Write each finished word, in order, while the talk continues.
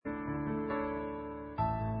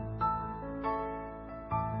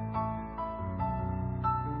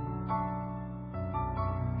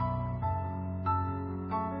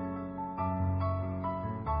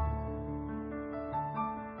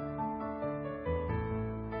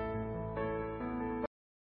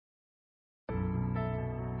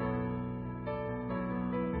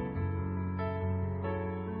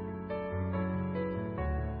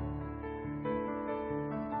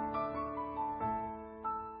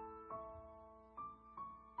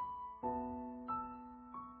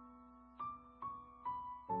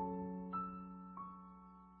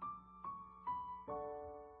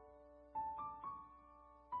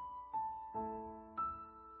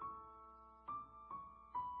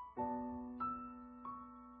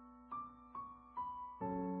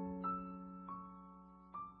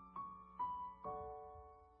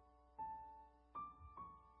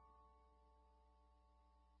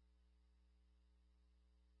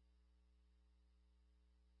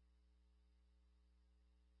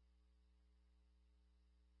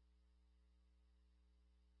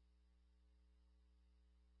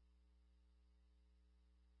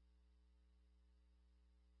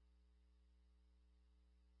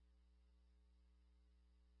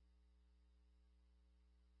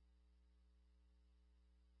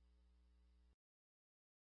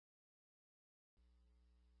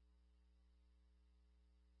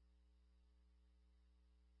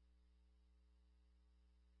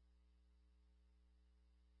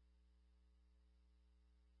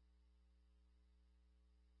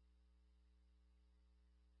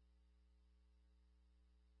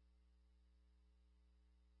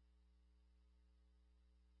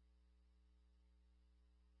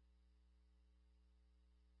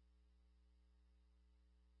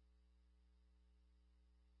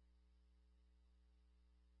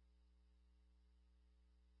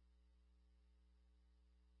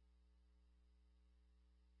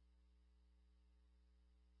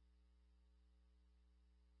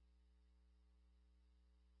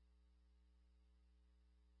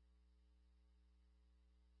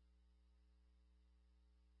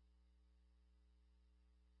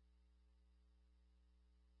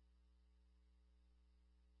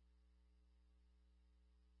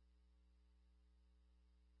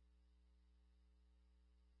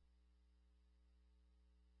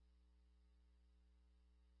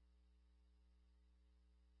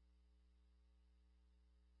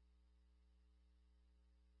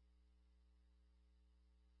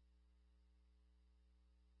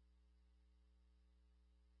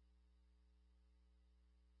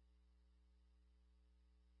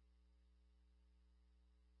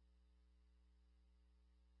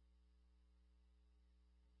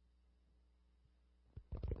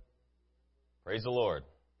Praise the Lord.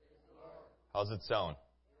 How's it sound?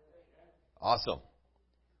 Awesome.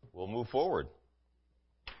 We'll move forward.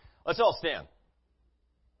 Let's all stand.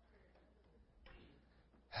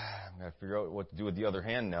 I'm going to figure out what to do with the other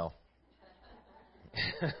hand now.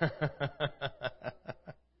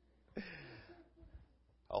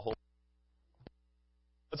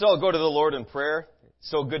 Let's all go to the Lord in prayer. It's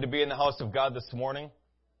so good to be in the house of God this morning.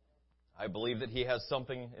 I believe that He has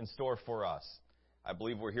something in store for us. I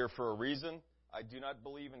believe we're here for a reason. I do not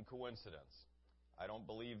believe in coincidence. I don't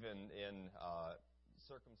believe in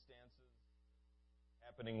circumstances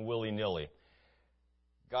happening willy-nilly.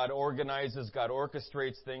 God organizes, God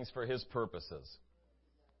orchestrates things for His purposes,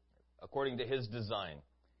 according to His design.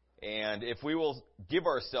 And if we will give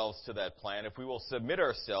ourselves to that plan, if we will submit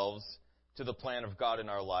ourselves to the plan of God in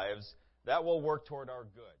our lives, that will work toward our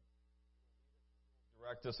good.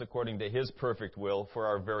 Direct us according to His perfect will for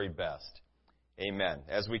our very best. Amen.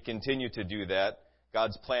 As we continue to do that,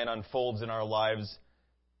 God's plan unfolds in our lives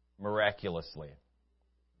miraculously.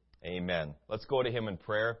 Amen. Let's go to Him in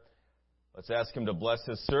prayer. Let's ask Him to bless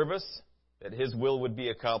His service, that His will would be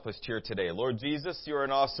accomplished here today. Lord Jesus, You are an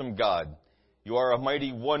awesome God. You are a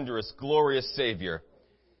mighty, wondrous, glorious Savior.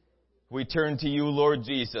 We turn to You, Lord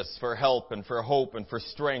Jesus, for help and for hope and for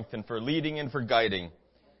strength and for leading and for guiding,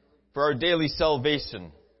 for our daily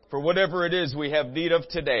salvation, for whatever it is we have need of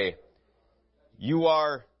today. You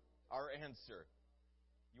are our answer.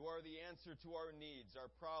 You are the answer to our needs, our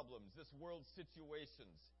problems, this world's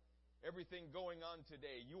situations, everything going on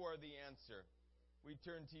today. You are the answer. We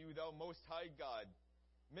turn to You, Thou Most High God.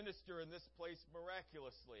 Minister in this place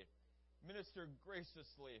miraculously. Minister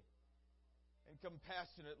graciously and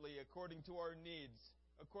compassionately according to our needs,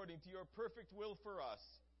 according to Your perfect will for us.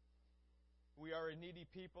 We are a needy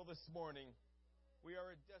people this morning. We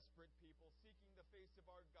are a desperate people seeking the face of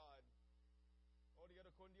our God.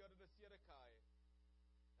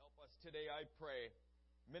 Help us today, I pray.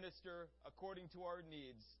 Minister according to our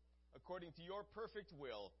needs, according to Your perfect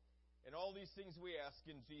will. And all these things we ask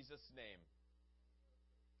in Jesus' name.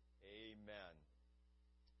 Amen.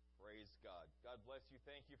 Praise God. God bless you.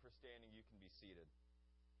 Thank you for standing. You can be seated.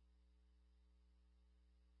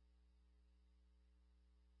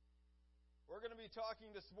 We're going to be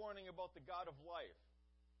talking this morning about the God of life.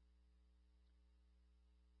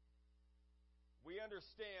 We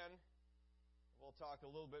understand, we'll talk a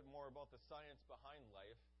little bit more about the science behind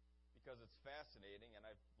life because it's fascinating and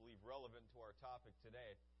I believe relevant to our topic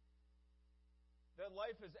today, that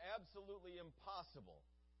life is absolutely impossible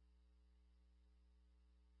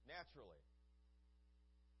naturally.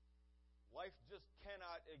 Life just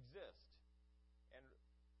cannot exist. And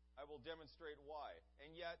I will demonstrate why.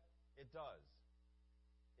 And yet, it does.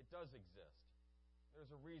 It does exist. There's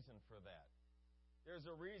a reason for that. There's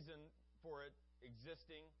a reason for it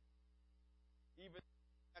existing, even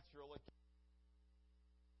natural,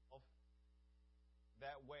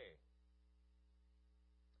 that way.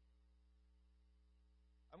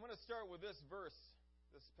 I'm going to start with this verse,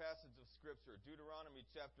 this passage of Scripture, Deuteronomy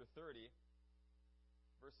chapter 30,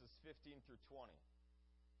 verses 15 through 20.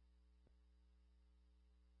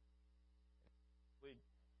 Yeah,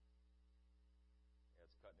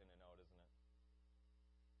 it's cutting in and out, isn't it?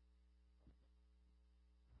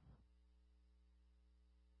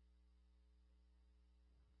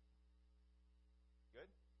 Good?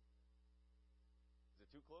 Is it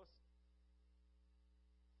too close?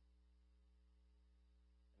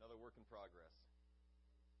 Another work in progress.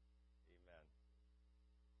 Amen.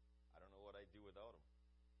 I don't know what I'd do without him.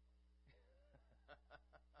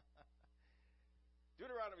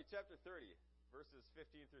 Deuteronomy chapter 30, verses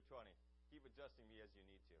 15 through 20. Keep adjusting me as you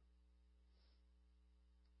need to.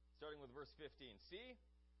 Starting with verse 15. See,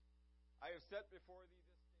 I have set before thee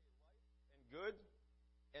this day life and good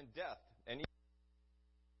and death, and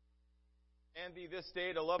thee this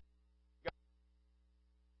day to love God.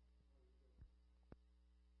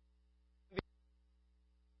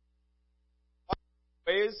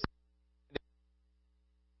 Ways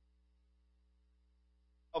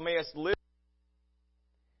thou mayest live,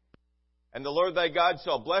 and the Lord thy God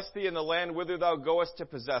shall bless thee in the land whither thou goest to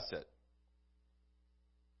possess it.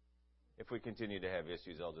 If we continue to have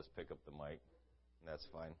issues, I'll just pick up the mic, and that's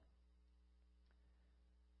fine.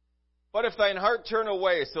 But if thine heart turn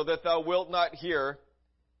away, so that thou wilt not hear,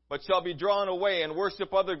 but shall be drawn away and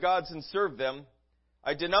worship other gods and serve them,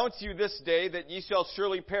 I denounce you this day that ye shall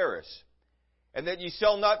surely perish, and that ye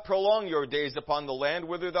shall not prolong your days upon the land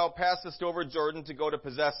whither thou passest over Jordan to go to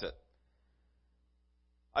possess it.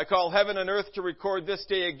 I call heaven and earth to record this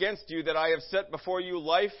day against you that I have set before you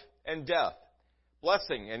life and death,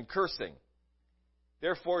 blessing and cursing.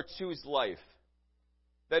 Therefore choose life,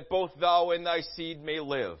 that both thou and thy seed may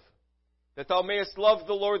live, that thou mayest love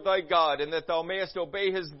the Lord thy God, and that thou mayest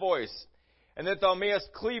obey his voice, and that thou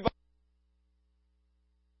mayest cleave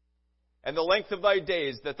and the length of thy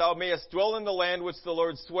days, that thou mayest dwell in the land which the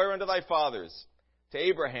Lord sware unto thy fathers, to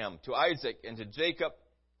Abraham, to Isaac, and to Jacob,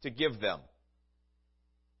 to give them.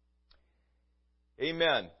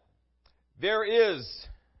 Amen. There is,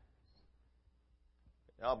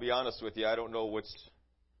 I'll be honest with you, I don't know which,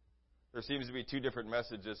 there seems to be two different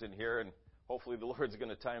messages in here, and hopefully the Lord's going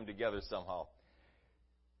to tie them together somehow.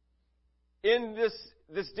 In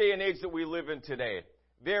this day and age that we live in today,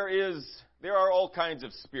 there are all kinds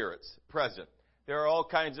of spirits present. There are all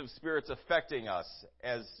kinds of spirits affecting us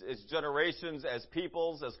as generations, as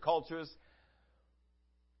peoples, as cultures.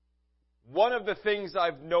 One of the things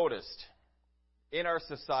I've noticed in our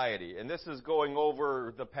society, and this is going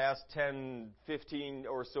over the past 10, 15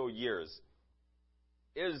 or so years,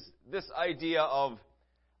 is this idea of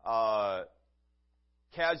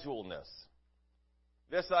casualness.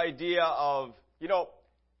 This idea of,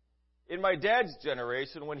 in my dad's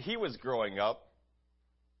generation, when he was growing up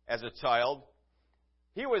as a child,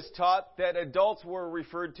 he was taught that adults were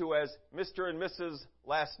referred to as Mr. and Mrs.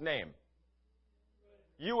 last name.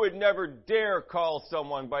 You would never dare call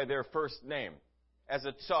someone by their first name as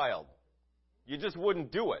a child. You just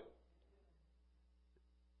wouldn't do it.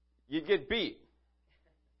 You'd get beat.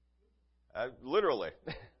 Literally.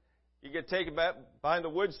 You get taken back behind the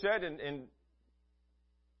woodshed and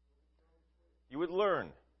you would learn.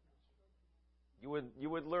 You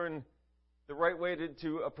would learn the right way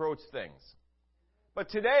to approach things. But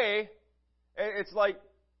today, it's like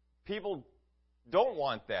people don't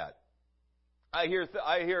want that. I hear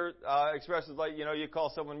expressions like, you call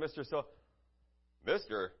someone Mr. So,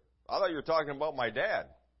 Mr.? I thought you were talking about my dad.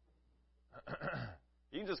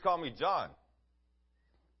 You can just call me John.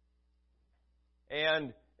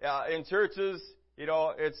 And in churches,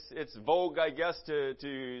 it's vogue, I guess,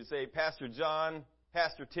 to say Pastor John,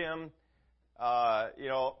 Pastor Tim,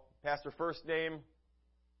 Pastor first name.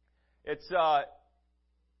 It's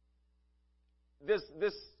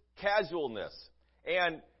this casualness,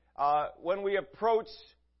 and when we approach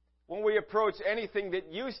anything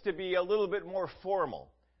that used to be a little bit more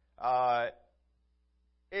formal,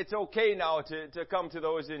 it's okay now to come to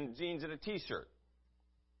those in jeans and a t-shirt.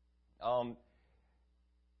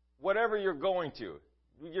 Whatever you're going to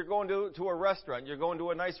a restaurant, you're going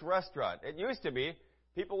to a nice restaurant. It used to be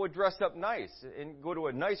people would dress up nice and go to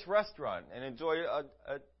a nice restaurant and enjoy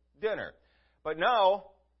a dinner. But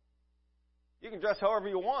now, you can dress however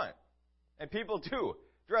you want. And people do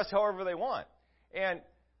dress however they want. And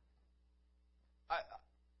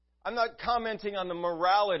I'm not commenting on the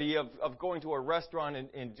morality of going to a restaurant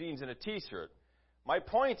in jeans and a t-shirt. My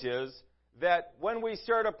point is that when we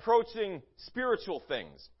start approaching spiritual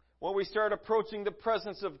things, when we start approaching the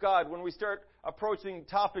presence of God, when we start approaching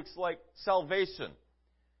topics like salvation,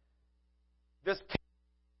 this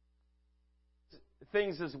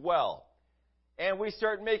things as well, and we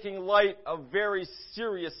start making light of very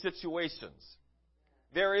serious situations,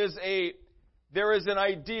 there is an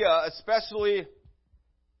idea, especially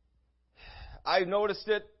I noticed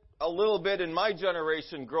it a little bit in my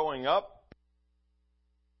generation growing up.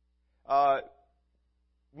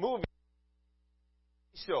 Movie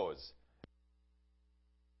shows.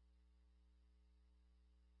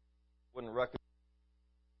 Wouldn't recommend.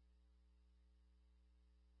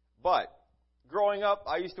 But growing up,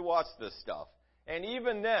 I used to watch this stuff. And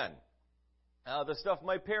even then, the stuff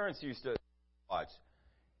my parents used to watch,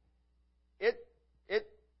 it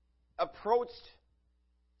approached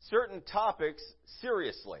certain topics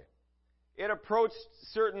seriously. It approached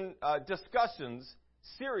certain discussions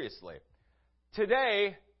seriously.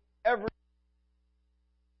 Today,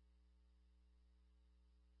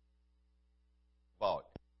 about.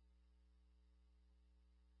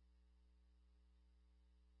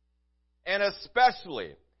 And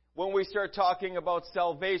especially when we start talking about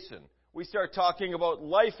salvation, we start talking about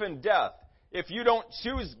life and death. If you don't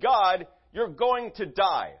choose God, you're going to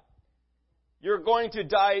die. You're going to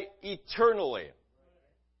die eternally.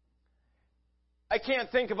 I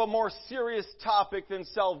can't think of a more serious topic than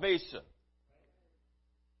salvation.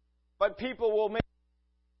 But people will make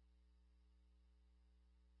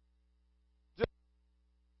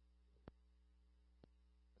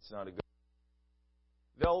it's not a good.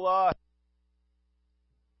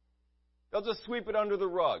 They'll just sweep it under the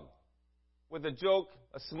rug with a joke,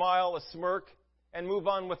 a smile, a smirk, and move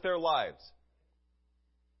on with their lives.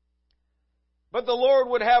 But the Lord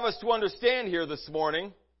would have us to understand here this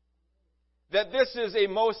morning that this is a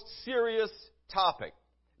most serious topic.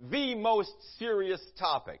 The most serious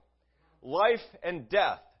topic. life and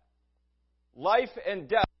death. Life and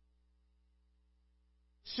death.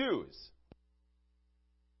 Choose.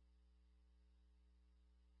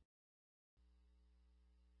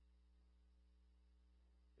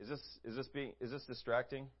 Is this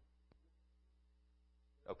distracting?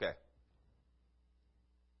 Okay.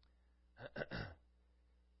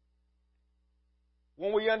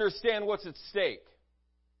 When we understand what's at stake,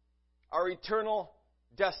 our eternal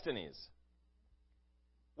destinies,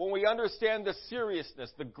 when we understand the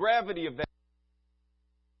seriousness, the gravity of that,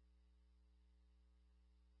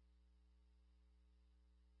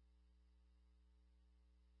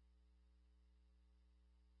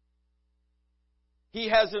 He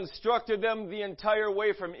has instructed them the entire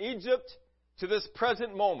way from Egypt to this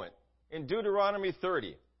present moment in Deuteronomy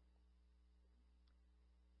 30.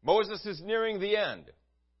 Moses is nearing the end.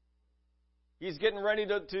 He's getting ready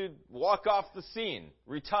to walk off the scene,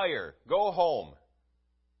 retire, go home.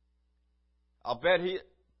 I'll bet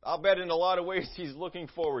in a lot of ways he's looking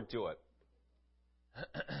forward to it.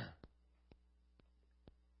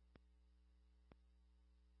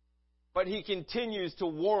 But he continues to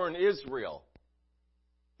warn Israel.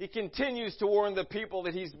 He continues to warn the people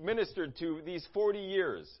that he's ministered to these 40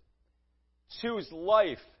 years. Choose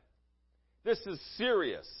life. This is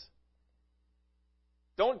serious.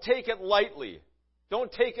 Don't take it lightly.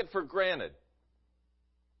 Don't take it for granted.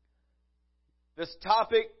 This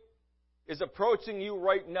topic is approaching you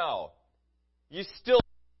right now. You still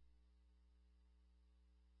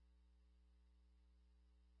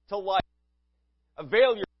to life.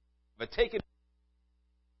 Avail yourself of it. Take it.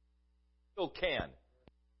 Still can.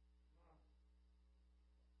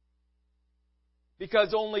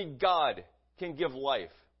 Because only God can give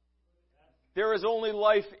life. There is only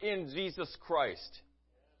life in Jesus Christ.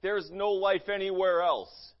 There is no life anywhere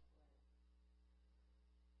else.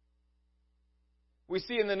 We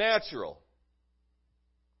see in the natural.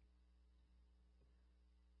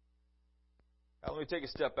 Now let me take a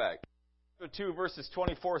step back. Chapter 2 verses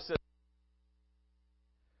 24 says,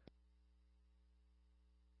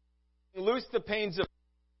 loose the pains of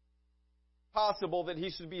possible that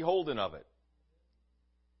he should be holden of it.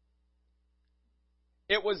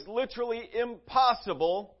 It was literally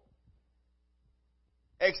impossible,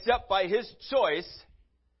 except by his choice,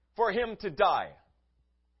 for him to die.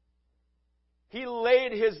 He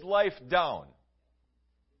laid his life down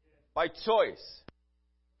by choice.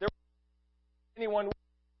 There wasn't anyone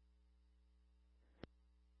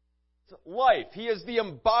life. He is the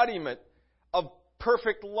embodiment of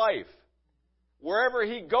perfect life. Wherever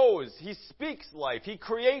he goes, he speaks life. He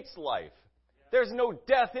creates life. There's no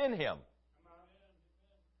death in him.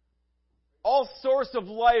 All source of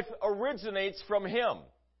life originates from him.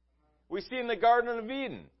 We see in the Garden of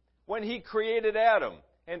Eden, when he created Adam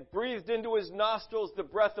and breathed into his nostrils the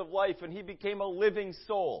breath of life, and he became a living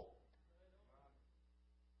soul.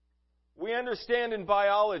 We understand in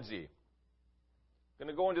biology. I'm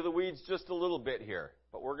going to go into the weeds just a little bit here,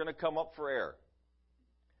 but we're going to come up for air.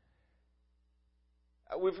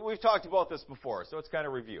 We've talked about this before, so it's kind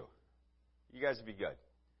of review. You guys would be good.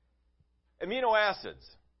 Amino acids.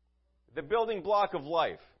 The building block of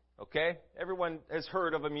life, okay? Everyone has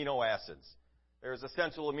heard of amino acids. There's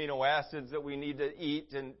essential amino acids that we need to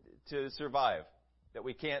eat and to survive, that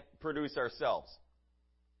we can't produce ourselves.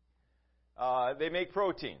 They make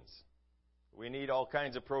proteins. We need all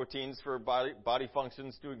kinds of proteins for body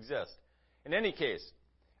functions to exist. In any case,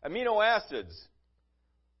 amino acids,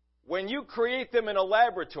 when you create them in a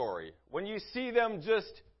laboratory, when you see them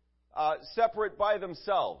just separate by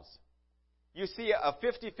themselves, you see a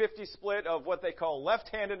 50-50 split of what they call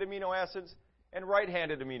left-handed amino acids and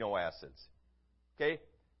right-handed amino acids. Okay?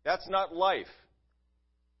 That's not life.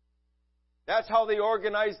 That's how they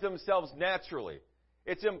organize themselves naturally.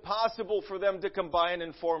 It's impossible for them to combine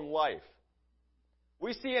and form life.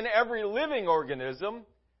 We see in every living organism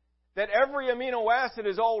that every amino acid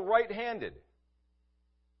is all right-handed.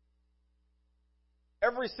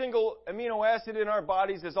 Every single amino acid in our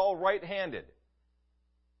bodies is all right-handed.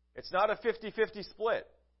 It's not a 50-50 split.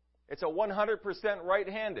 It's a 100%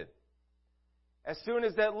 right-handed. As soon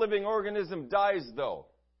as that living organism dies, though,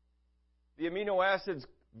 the amino acids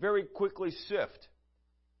very quickly shift,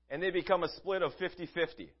 and they become a split of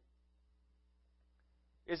 50-50.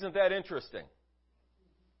 Isn't that interesting?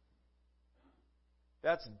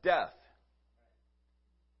 That's death.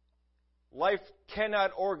 Life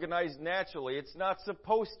cannot organize naturally. It's not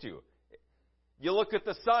supposed to. You look at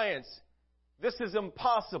the science. This is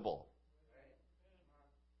impossible.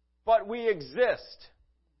 But we exist.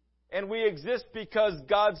 And we exist because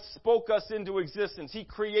God spoke us into existence. He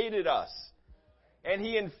created us. And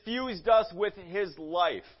He infused us with His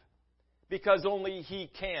life. because only He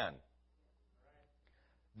can.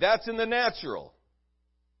 That's in the natural.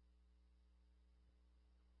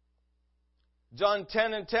 John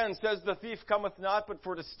 10:10 says, "The thief cometh not but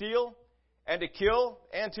for to steal, and to kill,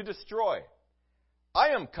 and to destroy.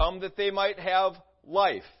 I am come that they might have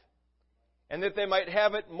life, and that they might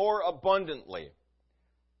have it more abundantly."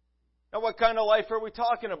 Now, what kind of life are we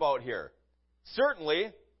talking about here?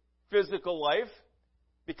 Certainly, physical life,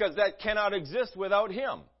 because that cannot exist without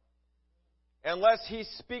Him. Unless He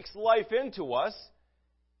speaks life into us,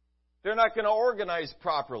 they're not going to organize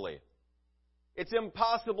properly. It's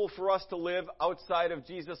impossible for us to live outside of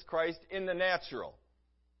Jesus Christ in the natural.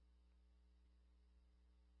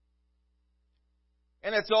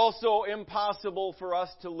 And it's also impossible for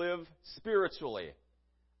us to live spiritually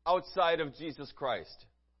outside of Jesus Christ.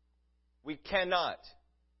 We cannot.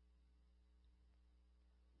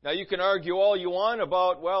 Now, you can argue all you want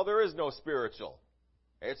about, well, there is no spiritual.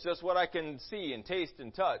 It's just what I can see and taste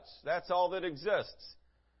and touch. That's all that exists.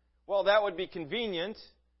 Well, that would be convenient.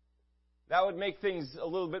 That would make things a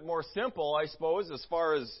little bit more simple, I suppose, as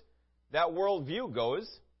far as that worldview goes.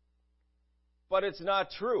 But it's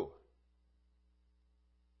not true.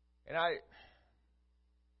 And I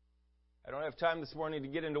don't have time this morning to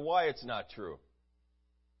get into why it's not true.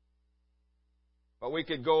 But we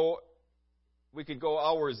could go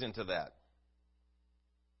hours into that.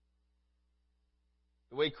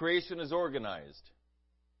 The way creation is organized.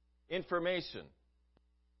 Information.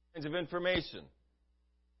 Kinds of information.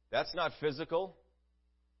 That's not physical.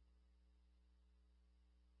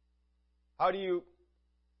 How do you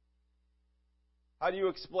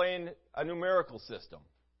explain a numerical system?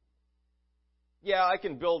 Yeah, I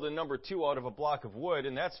can build a number 2 out of a block of wood,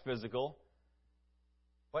 and that's physical.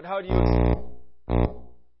 But how do you...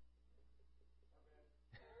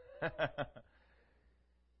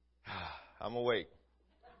 I'm awake.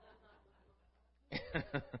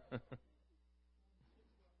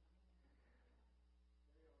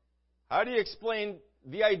 How do you explain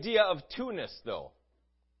the idea of two-ness, though?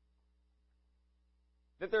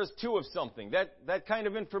 That there's two of something. That kind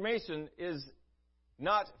of information is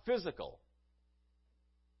not physical.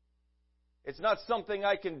 It's not something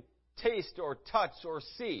I can taste or touch or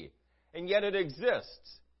see, and yet it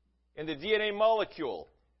exists. In the DNA molecule,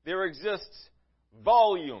 there exists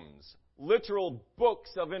volumes, literal books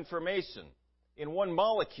of information in one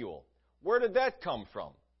molecule. Where did that come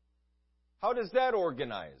from? How does that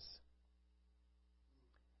organize?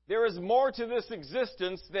 There is more to this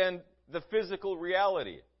existence than the physical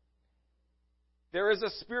reality. There is a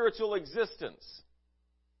spiritual existence.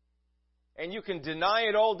 And you can deny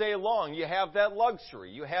it all day long. You have that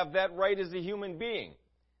luxury. You have that right as a human being.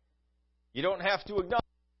 You don't have to acknowledge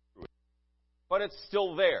it, but it's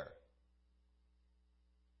still there.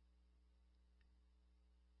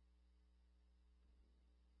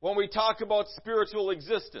 When we talk about spiritual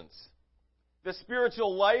existence, the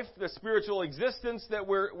spiritual life, the spiritual existence that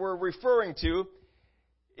we're referring to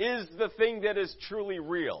is the thing that is truly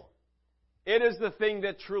real. It is the thing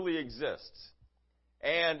that truly exists.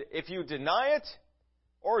 And if you deny it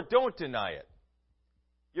or don't deny it,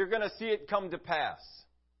 you're going to see it come to pass.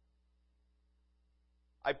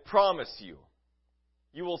 I promise you,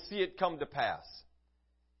 you will see it come to pass.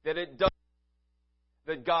 That it does,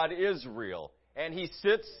 that God is real. And He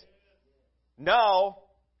sits now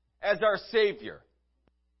as our Savior,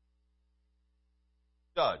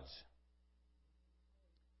 Judge.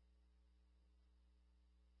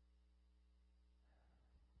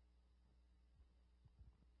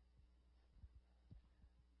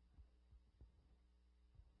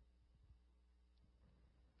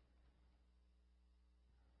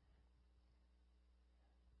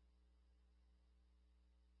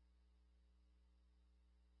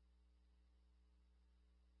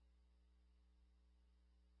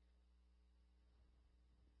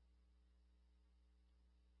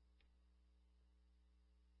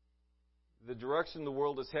 The direction the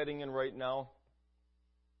world is heading in right now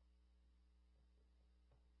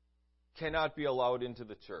cannot be allowed into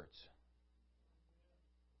the church.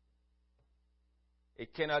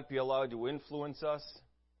 It cannot be allowed to influence us.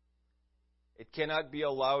 It cannot be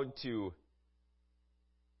allowed to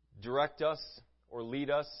direct us or lead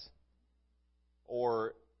us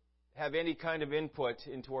or have any kind of input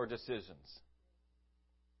into our decisions.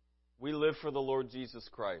 We live for the Lord Jesus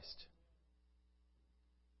Christ.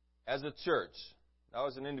 As a church, now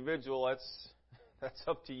as an individual, that's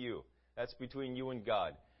up to you. That's between you and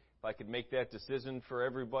God. If I could make that decision for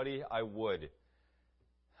everybody, I would.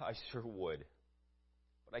 I sure would.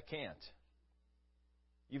 But I can't.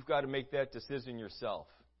 You've got to make that decision yourself.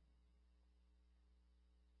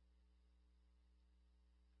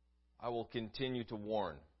 I will continue to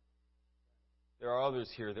warn. There are others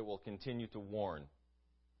here that will continue to warn.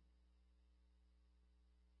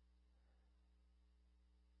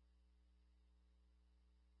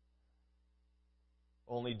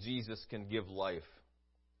 Only Jesus can give life.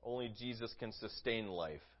 Only Jesus can sustain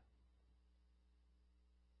life.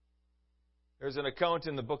 There's an account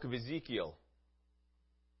in the book of Ezekiel.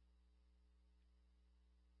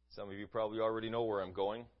 Some of you probably already know where I'm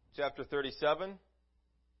going. Chapter 37,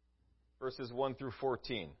 verses 1 through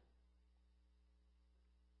 14.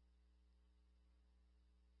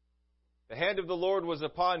 The hand of the Lord was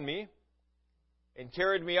upon me, and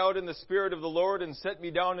carried me out in the Spirit of the Lord, and set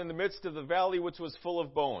me down in the midst of the valley which was full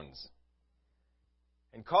of bones,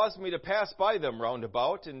 and caused me to pass by them round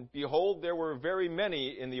about, and behold, there were very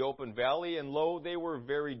many in the open valley, and lo, they were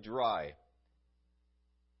very dry.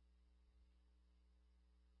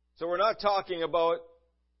 So we're not talking about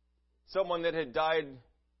someone that had died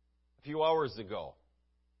a few hours ago.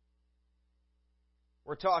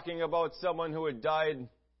 We're talking about someone who had died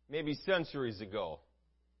maybe centuries ago.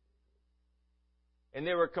 And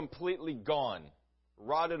they were completely gone,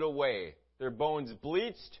 rotted away, their bones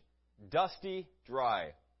bleached, dusty,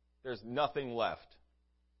 dry. There's nothing left.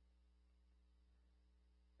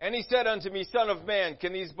 And he said unto me, Son of man,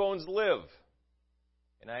 can these bones live?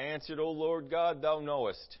 And I answered, O Lord God, thou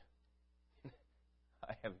knowest.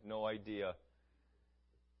 I have no idea.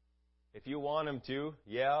 If you want him to,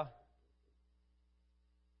 yeah.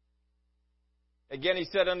 Again he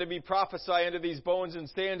said unto me, Prophesy unto these bones, and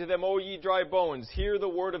say unto them, O ye dry bones, hear the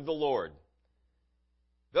word of the Lord.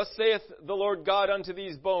 Thus saith the Lord God unto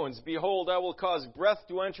these bones, Behold, I will cause breath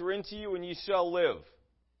to enter into you, and ye shall live.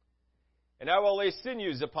 And I will lay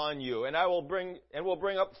sinews upon you, and will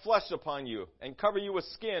bring up flesh upon you, and cover you with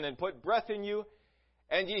skin, and put breath in you,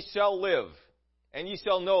 and ye shall live, and ye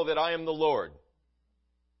shall know that I am the Lord.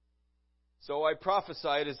 So I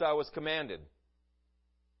prophesied as I was commanded.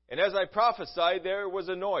 And as I prophesied, there was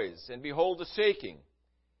a noise, and behold, a shaking.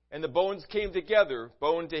 And the bones came together,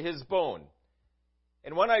 bone to his bone.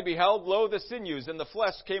 And when I beheld, lo, the sinews and the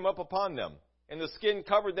flesh came up upon them, and the skin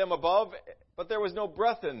covered them above, but there was no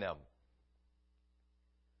breath in them.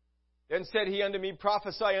 Then said he unto me,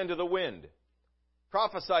 Prophesy unto the wind.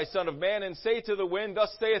 Prophesy, Son of man, and say to the wind,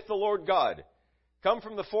 Thus saith the Lord God, Come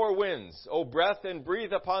from the four winds, O breath, and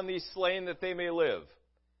breathe upon these slain, that they may live.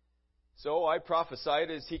 So I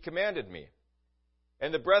prophesied as he commanded me.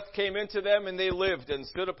 And the breath came into them, and they lived, and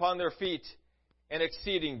stood upon their feet, an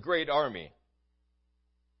exceeding great army.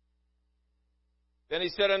 Then he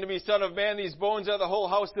said unto me, Son of man, these bones are the whole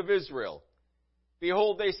house of Israel.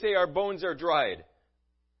 Behold, they say, Our bones are dried.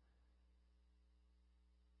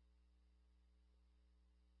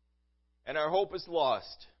 And our hope is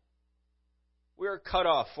lost. We are cut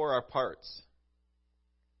off for our parts.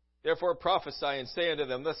 Therefore prophesy and say unto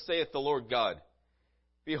them, Thus saith the Lord God,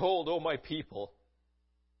 Behold, O my people,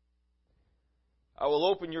 I will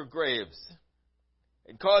open your graves,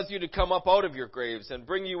 and cause you to come up out of your graves, and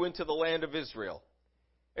bring you into the land of Israel.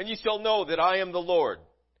 And ye shall know that I am the Lord,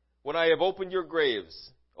 when I have opened your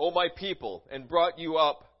graves, O my people, and brought you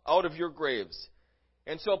up out of your graves,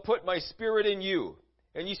 and shall put my spirit in you,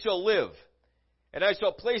 and ye shall live, and I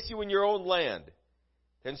shall place you in your own land.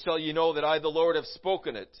 Then shall ye know that I, the Lord, have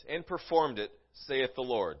spoken it and performed it, saith the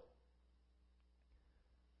Lord.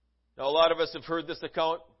 Now, a lot of us have heard this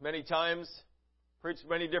account many times, preached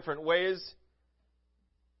many different ways.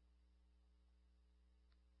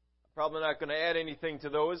 I'm probably not going to add anything to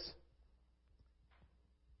those.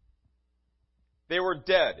 They were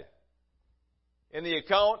dead. In the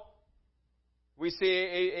account, we see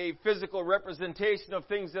a physical representation of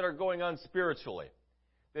things that are going on spiritually.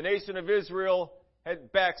 The nation of Israel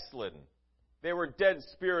had backslidden. They were dead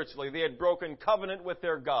spiritually. They had broken covenant with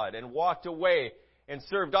their God and walked away and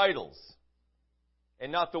served idols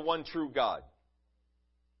and not the one true God.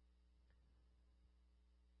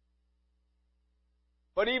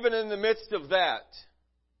 But even in the midst of that,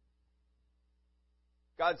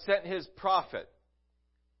 God sent his prophet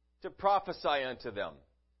to prophesy unto them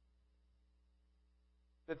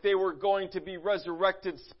that they were going to be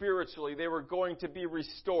resurrected spiritually. They were going to be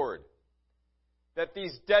restored. That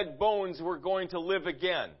these dead bones were going to live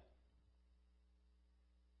again.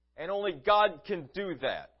 And only God can do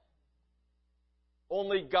that.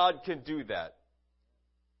 Only God can do that.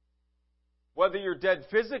 Whether you're dead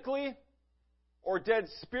physically or dead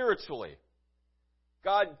spiritually,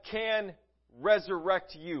 God can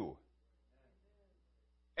resurrect you.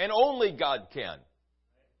 And only God can.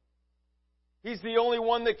 He's the only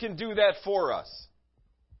one that can do that for us.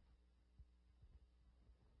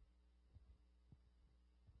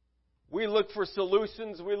 We look for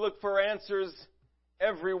solutions. We look for answers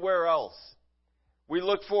everywhere else. We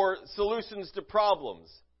look for solutions to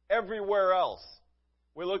problems everywhere else.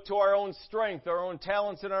 We look to our own strength, our own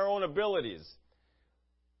talents, and our own abilities.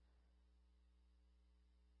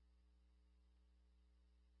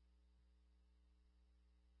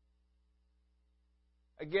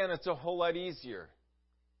 Again, it's a whole lot easier.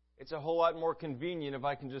 It's a whole lot more convenient if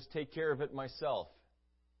I can just take care of it myself.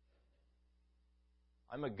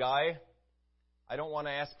 I'm a guy. I don't want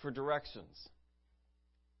to ask for directions.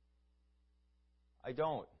 I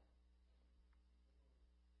don't.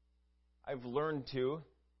 I've learned to,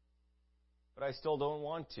 but I still don't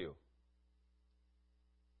want to.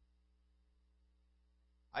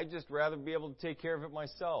 I'd just rather be able to take care of it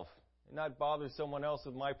myself and not bother someone else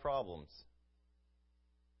with my problems.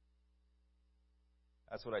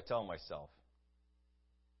 That's what I tell myself.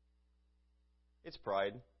 It's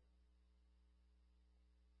pride.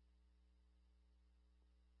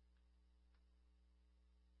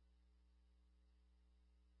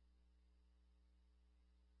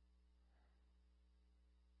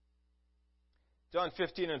 John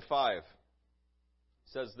 15:5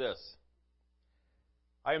 says this,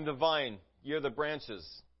 I am the vine, ye are the branches.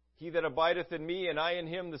 He that abideth in me, and I in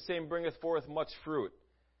him, the same bringeth forth much fruit.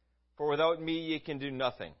 For without me ye can do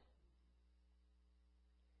nothing.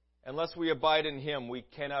 Unless we abide in him, we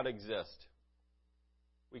cannot exist.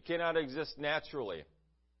 We cannot exist naturally.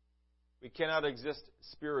 We cannot exist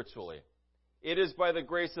spiritually. It is by the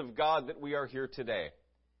grace of God that we are here today.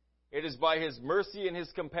 It is by his mercy and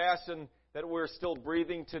his compassion that we're still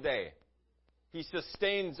breathing today. He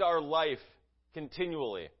sustains our life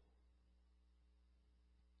continually.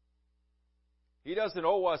 He doesn't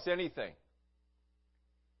owe us anything.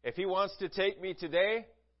 If he wants to take me today,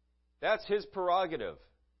 that's his prerogative.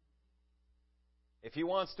 If he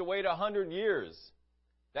wants to wait 100 years,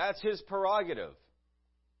 that's his prerogative.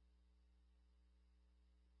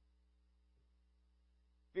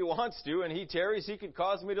 If he wants to and he tarries, he could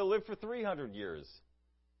cause me to live for 300 years.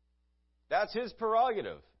 That's his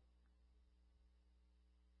prerogative.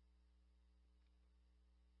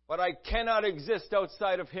 But I cannot exist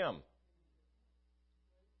outside of him.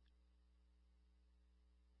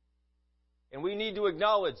 And we need to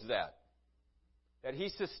acknowledge that he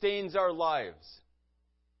sustains our lives,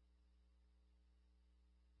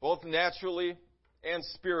 both naturally and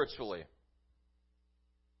spiritually.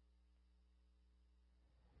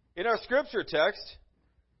 In our scripture text,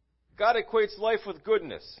 God equates life with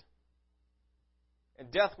goodness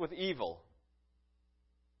and death with evil.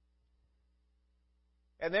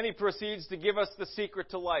 And then he proceeds to give us the secret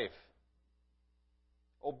to life.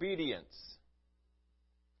 Obedience.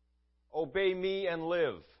 Obey me and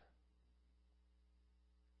live.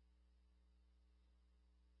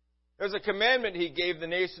 There's a commandment he gave the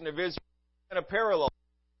nation of Israel and a parallel.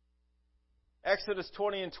 Exodus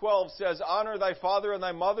 20:12 says, Honor thy father and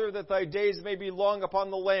thy mother, that thy days may be long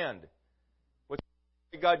upon the land, which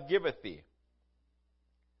God giveth thee.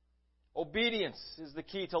 Obedience is the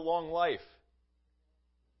key to long life.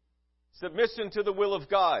 Submission to the will of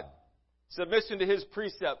God, submission to his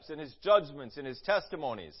precepts and his judgments and his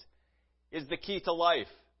testimonies is the key to life.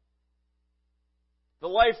 The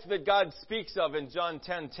life that God speaks of in John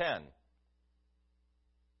 10:10.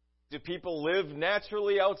 Do people live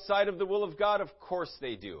naturally outside of the will of God? Of course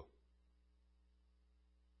they do.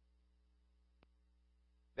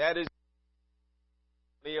 That is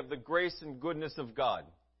of the grace and goodness of God,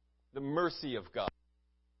 the mercy of God.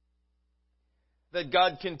 That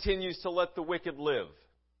God continues to let the wicked live,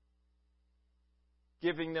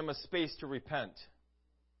 giving them a space to repent.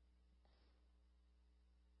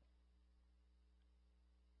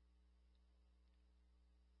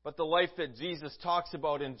 But the life that Jesus talks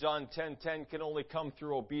about in John 10:10 can only come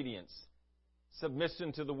through obedience,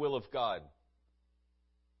 submission to the will of God.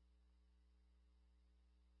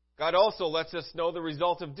 God also lets us know the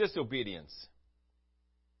result of disobedience,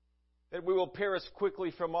 that we will perish quickly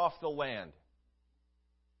from off the land.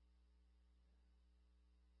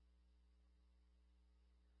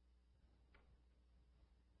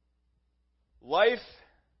 Life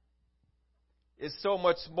is so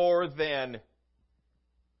much more than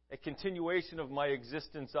a continuation of my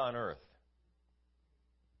existence on earth.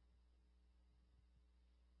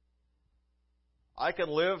 I can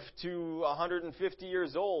live to 150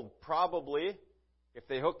 years old, probably, if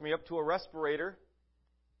they hook me up to a respirator.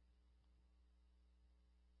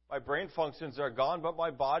 My brain functions are gone, but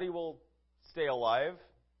my body will stay alive.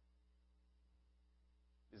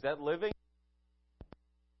 Is that living?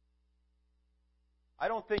 I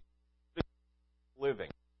don't think it's living.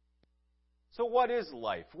 So what is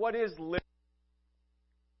life? What is living?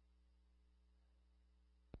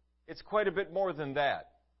 It's quite a bit more than that.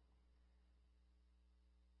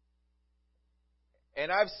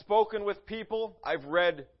 And I've spoken with people, I've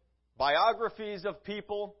read biographies of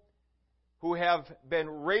people who have been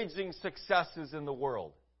raging successes in the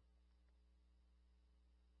world,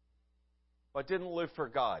 but didn't live for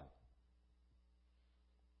God.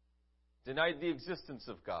 Denied the existence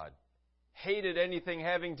of God. Hated anything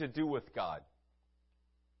having to do with God.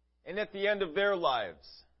 And at the end of their lives,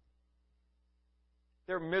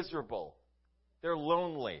 they're miserable. They're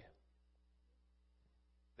lonely.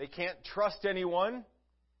 They can't trust anyone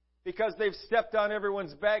because they've stepped on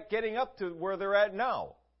everyone's back getting up to where they're at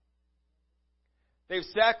now. They've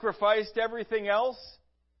sacrificed everything else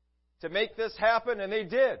to make this happen, and they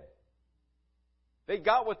did. They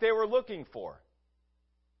got what they were looking for.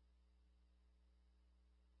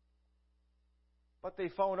 But they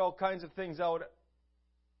found all kinds of things out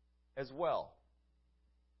as well.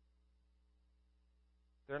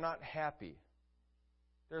 They're not happy.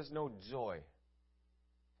 There's no joy.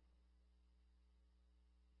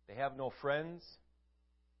 They have no friends.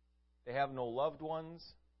 They have no loved ones.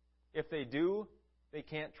 If they do, they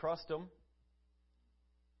can't trust them.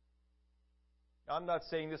 Now, I'm not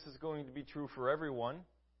saying this is going to be true for everyone.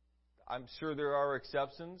 I'm sure there are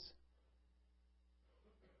exceptions.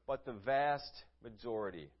 But the vast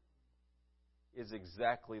majority is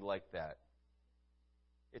exactly like that.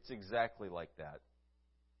 It's exactly like that.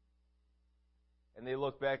 And they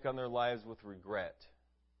look back on their lives with regret.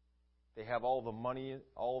 They have all the money,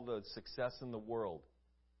 all the success in the world,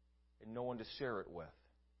 and no one to share it with.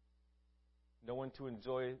 No one to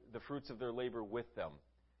enjoy the fruits of their labor with them.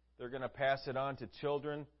 They're going to pass it on to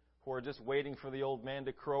children who are just waiting for the old man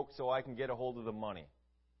to croak so I can get a hold of the money.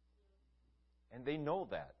 And they know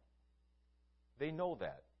that. They know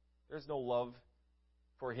that. There's no love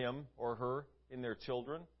for him or her in their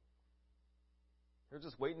children. They're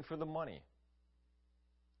just waiting for the money.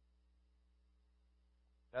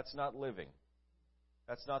 That's not living.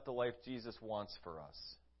 That's not the life Jesus wants for us.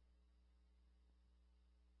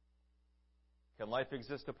 Can life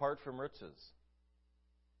exist apart from riches?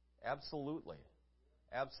 Absolutely.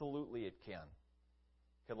 Absolutely it can.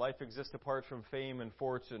 Can life exist apart from fame and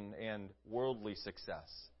fortune and worldly success?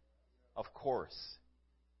 Of course.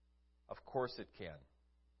 Of course it can.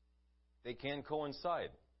 They can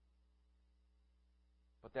coincide.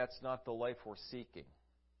 But that's not the life we're seeking.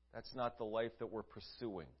 That's not the life that we're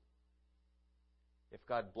pursuing. If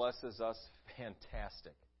God blesses us,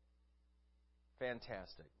 fantastic.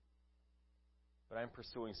 Fantastic. But I'm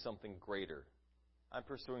pursuing something greater. I'm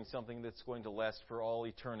pursuing something that's going to last for all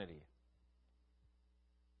eternity.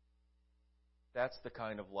 That's the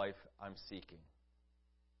kind of life I'm seeking.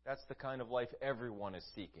 That's the kind of life everyone is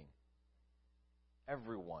seeking.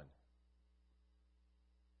 Everyone.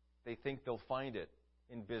 They think they'll find it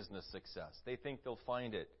in business success. They think they'll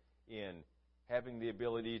find it in having the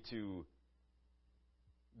ability to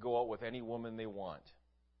go out with any woman they want.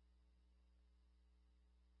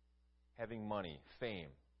 Having money, fame.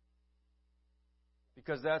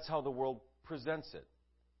 Because that's how the world presents it.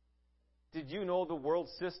 Did you know the world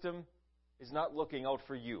system is not looking out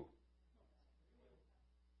for you?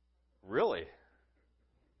 Really?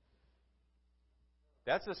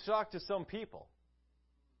 That's a shock to some people.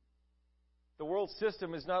 The world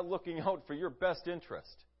system is not looking out for your best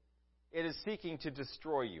interest. It is seeking to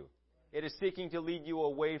destroy you. It is seeking to lead you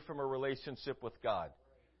away from a relationship with God.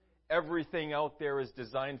 Everything out there is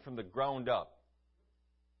designed from the ground up.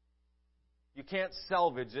 You can't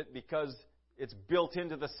salvage it because it's built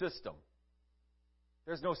into the system.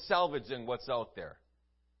 There's no salvaging what's out there.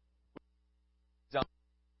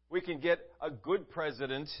 We can get a good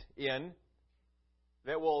president in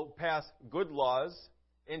that will pass good laws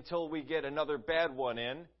until we get another bad one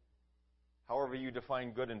in, however you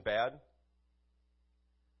define good and bad.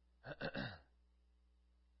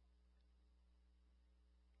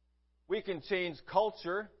 We can change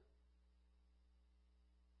culture,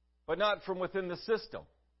 but not from within the system.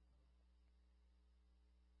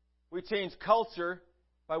 We change culture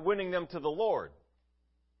by winning them to the Lord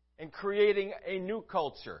and creating a new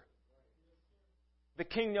culture, the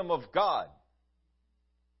kingdom of God.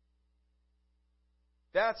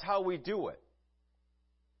 That's how we do it.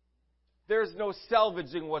 There's no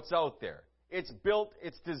salvaging what's out there. It's built,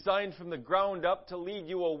 it's designed from the ground up to lead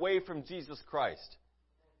you away from Jesus Christ.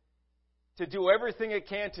 To do everything it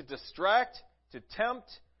can to distract, to tempt,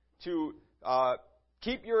 to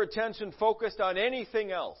keep your attention focused on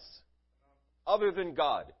anything else other than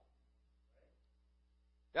God.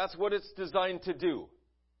 That's what it's designed to do.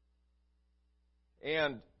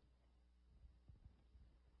 And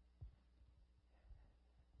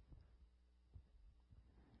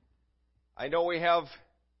I know we have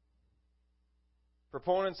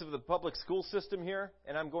proponents of the public school system here,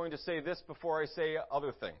 and I'm going to say this before I say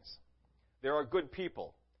other things. There are good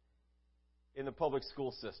people in the public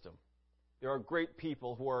school system. There are great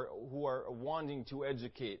people who are wanting to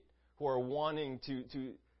educate, who are wanting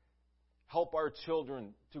to help our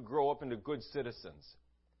children to grow up into good citizens.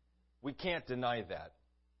 We can't deny that.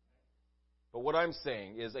 But what I'm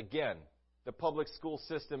saying is, again, the public school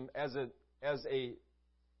system as a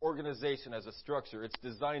organization, as a structure, it's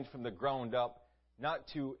designed from the ground up not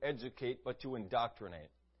to educate but to indoctrinate.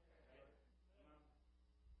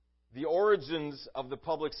 The origins of the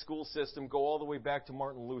public school system go all the way back to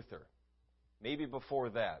Martin Luther, maybe before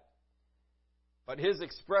that. But his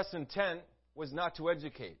express intent was not to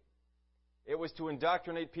educate. It was to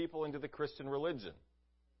indoctrinate people into the Christian religion.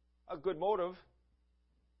 A good motive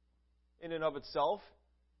in and of itself,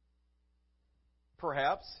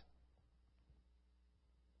 perhaps,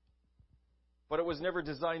 but it was never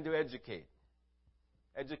designed to educate.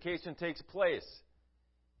 Education takes place,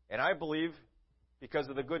 and I believe because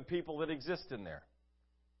of the good people that exist in there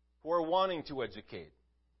who are wanting to educate.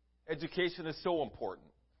 Education is so important.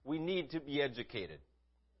 We need to be educated.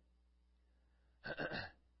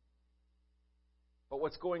 But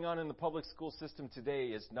what's going on in the public school system today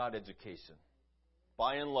is not education.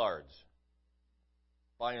 By and large.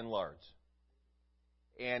 By and large.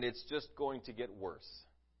 And it's just going to get worse.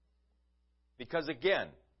 Because again,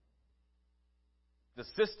 the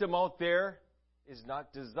system out there is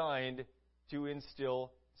not designed to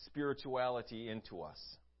instill spirituality into us.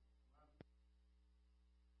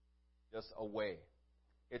 Just a way.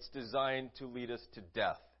 It's designed to lead us to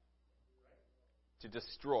death, to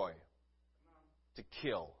destroy, to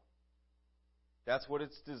kill. That's what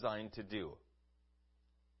it's designed to do.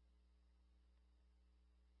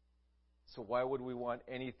 So why would we want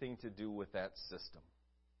anything to do with that system?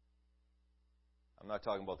 I'm not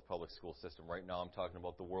talking about the public school system. Right now I'm talking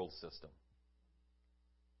about the world system.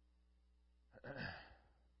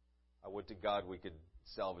 I would to God we could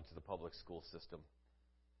salvage the public school system.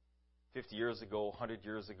 50 years ago, 100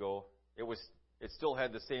 years ago, it still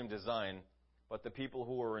had the same design, but the people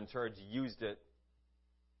who were in charge used it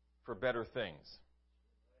for better things.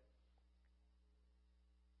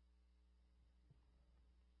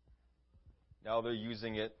 Now they're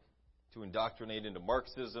using it to indoctrinate into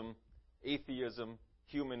Marxism, atheism,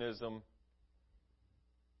 humanism,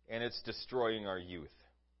 and it's destroying our youth.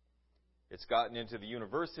 It's gotten into the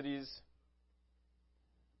universities.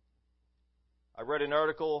 I read an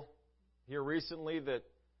article here recently that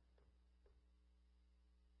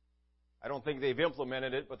I don't think they've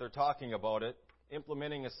implemented it, but they're talking about it.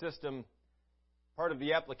 Implementing a system, part of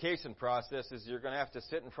the application process is you're going to have to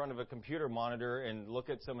sit in front of a computer monitor and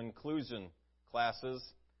look at some inclusion classes,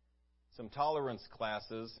 some tolerance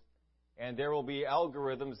classes, and there will be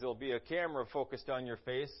algorithms, there'll be a camera focused on your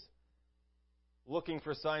face, looking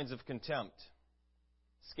for signs of contempt,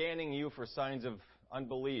 scanning you for signs of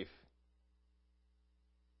unbelief.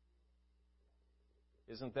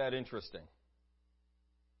 Isn't that interesting?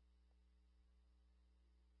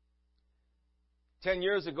 10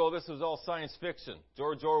 years ago, this was all science fiction.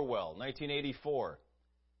 George Orwell, 1984.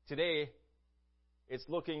 Today, it's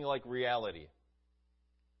looking like reality.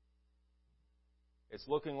 It's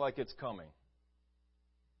looking like it's coming.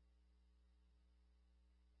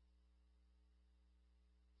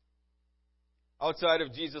 Outside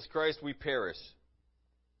of Jesus Christ, we perish.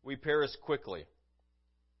 We perish quickly.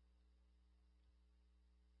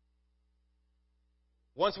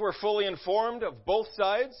 Once we're fully informed of both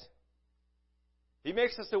sides, He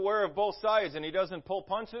makes us aware of both sides, and He doesn't pull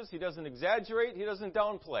punches, He doesn't exaggerate, He doesn't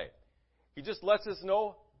downplay. He just lets us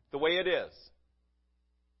know the way it is.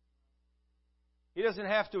 He doesn't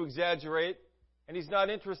have to exaggerate, and He's not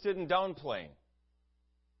interested in downplaying.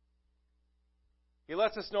 He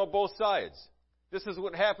lets us know both sides. This is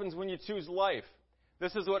what happens when you choose life.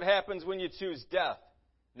 This is what happens when you choose death.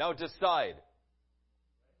 Now decide.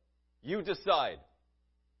 You decide.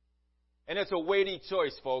 And it's a weighty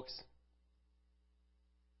choice, folks.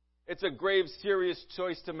 It's a grave, serious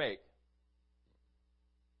choice to make.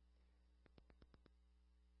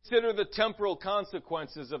 Consider the temporal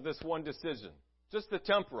consequences of this one decision. Just the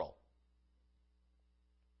temporal.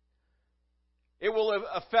 It will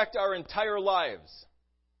affect our entire lives.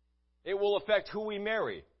 It will affect who we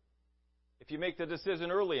marry if you make the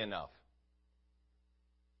decision early enough.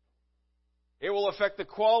 It will affect the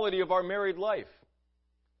quality of our married life.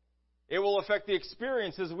 It will affect the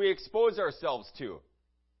experiences we expose ourselves to.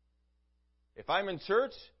 If I'm in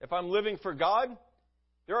church, if I'm living for God,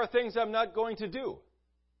 there are things I'm not going to do.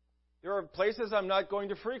 There are places I'm not going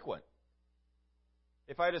to frequent.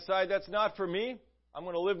 If I decide that's not for me, I'm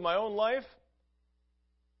going to live my own life,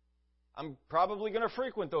 I'm probably going to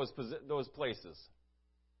frequent those places.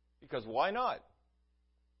 Because why not?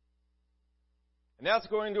 And that's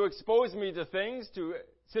going to expose me to things, to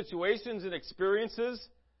situations and experiences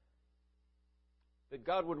that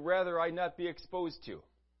God would rather I not be exposed to.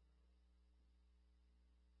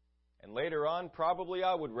 And later on, probably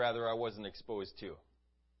I would rather I wasn't exposed to.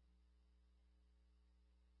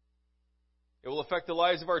 It will affect the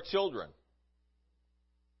lives of our children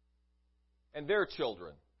and their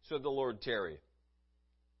children, should the Lord tarry.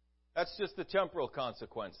 That's just the temporal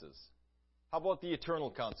consequences. How about the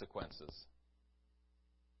eternal consequences?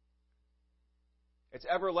 It's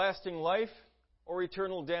everlasting life or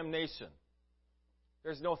eternal damnation.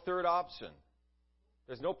 There's no third option.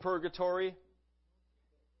 There's no purgatory.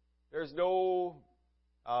 There's no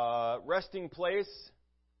resting place,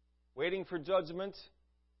 waiting for judgment,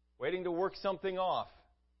 waiting to work something off,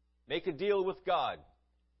 make a deal with God.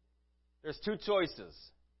 There's two choices.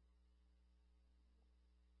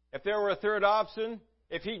 If there were a third option,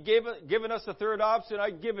 if He'd given us a third option,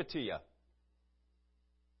 I'd give it to you.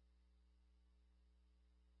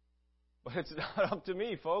 But it's not up to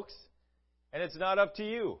me, folks. And it's not up to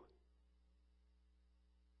you.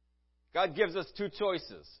 God gives us two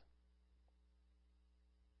choices.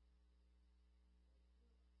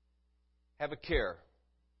 Have a care.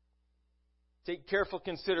 Take careful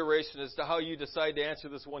consideration as to how you decide to answer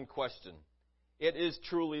this one question. It is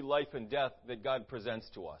truly life and death that God presents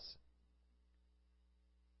to us.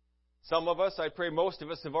 Some of us, I pray most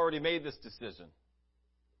of us, have already made this decision.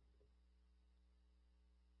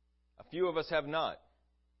 A few of us have not.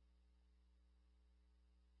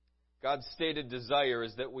 God's stated desire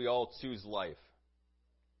is that we all choose life.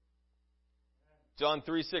 John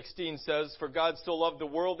 3:16 says, "For God so loved the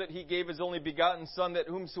world that He gave His only begotten Son, that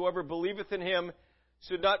whomsoever believeth in Him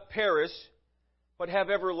should not perish, but have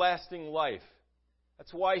everlasting life."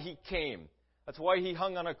 That's why He came. That's why He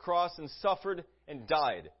hung on a cross and suffered and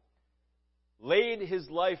died. Laid His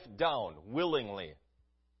life down willingly.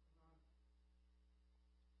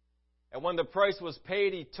 And when the price was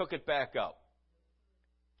paid, He took it back up.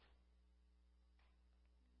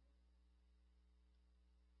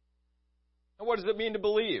 And what does it mean to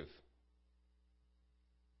believe?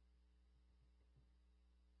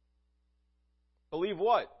 Believe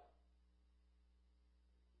what?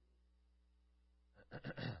 If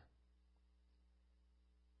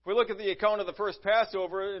we look at the account of the first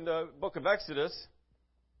Passover in the book of Exodus,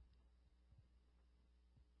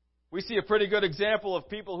 we see a pretty good example of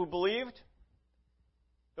people who believed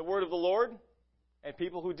the word of the Lord and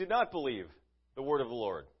people who did not believe the word of the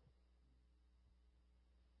Lord.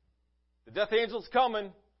 The death angel's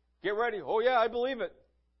coming. Get ready. Oh yeah, I believe it.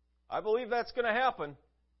 I believe that's going to happen.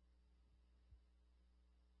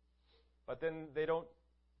 But then they don't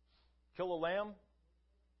kill a lamb.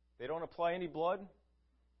 They don't apply any blood.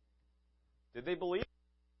 Did they believe?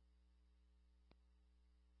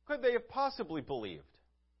 Could they have possibly believed?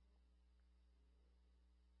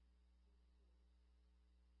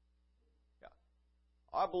 Yeah.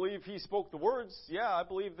 I believe he spoke the words. Yeah, I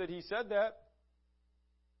believe that he said that.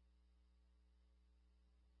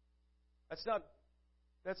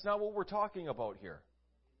 That's not what we're talking about here.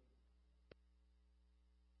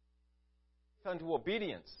 It's unto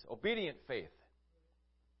obedience, obedient faith.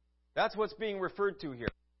 That's what's being referred to here.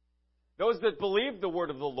 Those that believed the word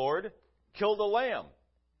of the Lord killed a lamb.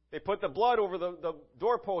 They put the blood over the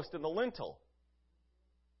doorpost and the lintel.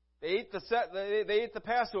 They ate the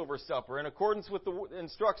Passover supper in accordance with the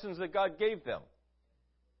instructions that God gave them.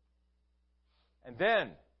 And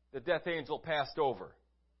then the death angel passed over.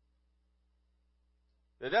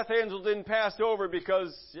 The death angel didn't pass over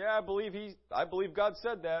because, yeah, I believe God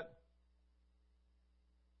said that.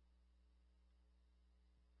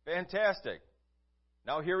 Fantastic.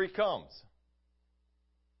 Now here he comes.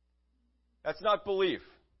 That's not belief.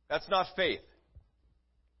 That's not faith.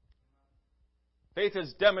 Faith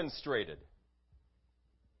is demonstrated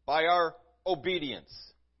by our obedience.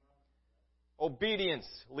 Obedience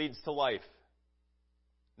leads to life.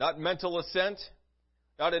 Not mental assent,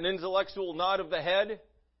 not an intellectual nod of the head,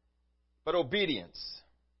 but obedience.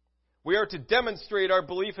 We are to demonstrate our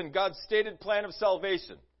belief in God's stated plan of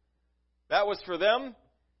salvation. That was for them.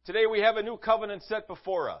 Today we have a new covenant set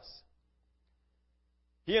before us.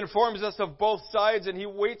 He informs us of both sides and He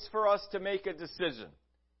waits for us to make a decision.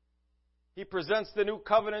 He presents the new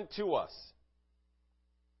covenant to us.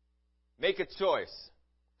 Make a choice.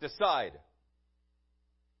 Decide.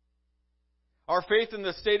 Our faith in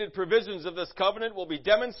the stated provisions of this covenant will be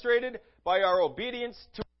demonstrated by our obedience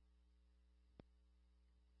to,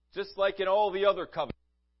 just like in all the other covenants.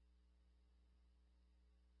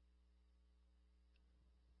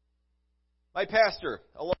 My pastor,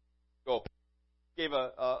 a long time ago, gave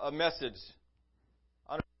a message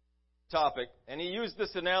on a topic, and he used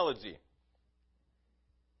this analogy.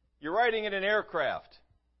 You're riding in an aircraft,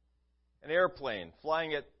 an airplane,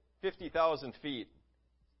 flying at 50,000 feet.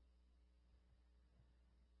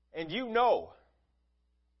 And you know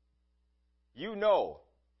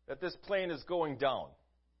that this plane is going down.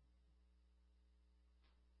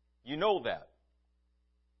 You know that.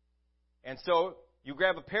 And so you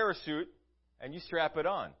grab a parachute and you strap it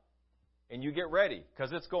on. And you get ready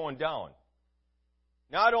because it's going down.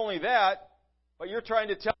 Not only that, but you're trying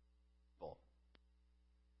to tell people,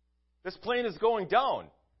 this plane is going down.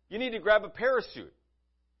 You need to grab a parachute.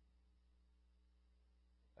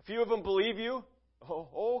 A few of them believe you.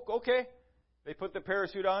 Oh, okay. They put the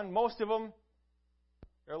parachute on. Most of them,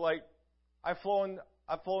 they're like, I've flown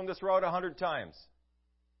this route 100 times.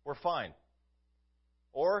 We're fine.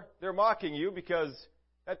 Or they're mocking you because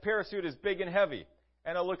that parachute is big and heavy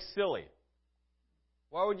and it looks silly.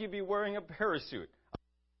 Why would you be wearing a parachute?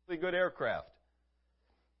 A good aircraft.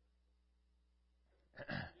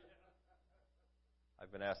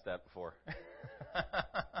 I've been asked that before.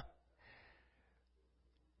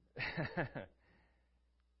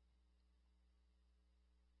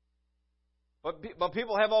 But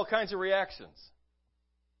people have all kinds of reactions.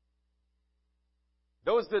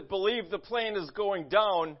 Those that believe the plane is going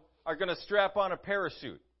down are going to strap on a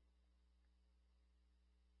parachute.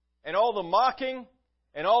 And all the mocking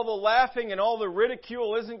and all the laughing and all the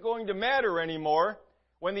ridicule isn't going to matter anymore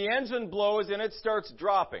when the engine blows and it starts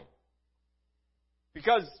dropping.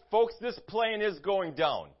 Because, folks, this plane is going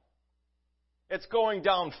down. It's going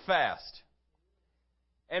down fast.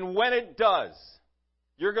 And when it does,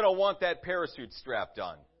 you're going to want that parachute strapped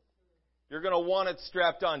on. You're going to want it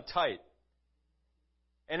strapped on tight.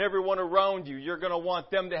 And everyone around you, you're going to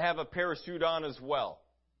want them to have a parachute on as well.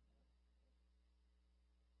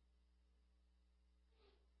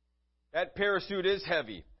 That parachute is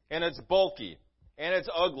heavy, and it's bulky, and it's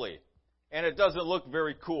ugly, and it doesn't look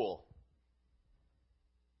very cool.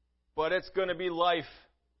 But it's going to be life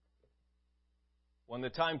when the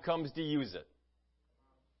time comes to use it.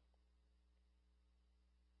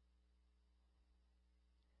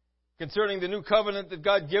 Concerning the new covenant that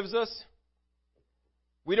God gives us,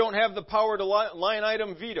 we don't have the power to line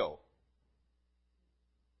item veto.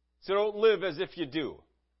 So don't live as if you do.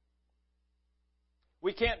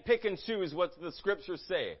 We can't pick and choose what the Scriptures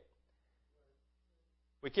say.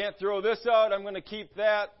 We can't throw this out, I'm going to keep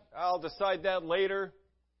that, I'll decide that later.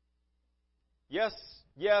 Yes,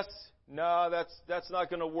 no, that's not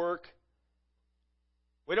going to work.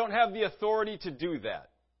 We don't have the authority to do that.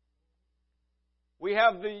 We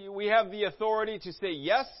have the authority to say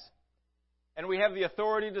yes, and we have the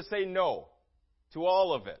authority to say no to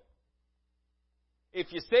all of it.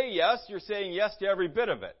 If you say yes, you're saying yes to every bit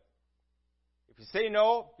of it. If you say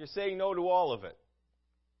no, you're saying no to all of it.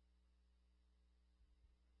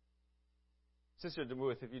 Sister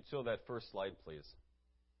DeMuth, if you'd show that first slide, please.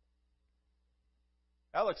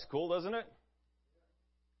 That looks cool, doesn't it?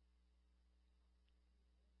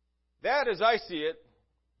 That, as I see it,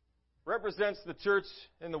 represents the church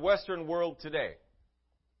in the Western world today.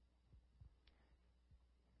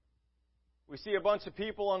 We see a bunch of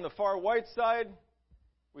people on the far white side.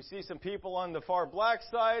 We see some people on the far black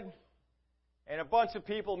side. And a bunch of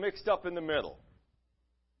people mixed up in the middle.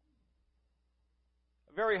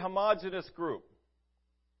 A very homogeneous group.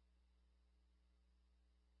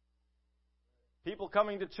 People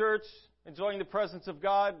coming to church, enjoying the presence of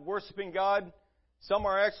God, worshiping God. Some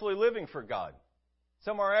are actually living for God.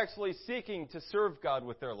 Some are actually seeking to serve God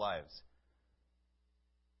with their lives.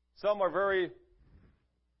 Some are very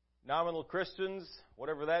nominal Christians,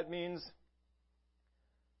 whatever that means.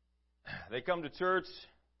 They come to church,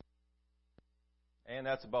 and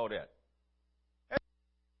that's about it.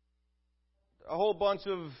 A whole bunch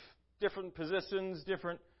of different positions,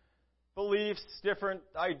 different beliefs, different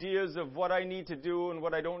ideas of what I need to do and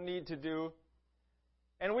what I don't need to do.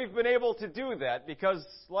 And we've been able to do that because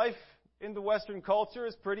life in the Western culture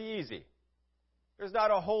is pretty easy. There's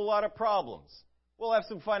not a whole lot of problems. We'll have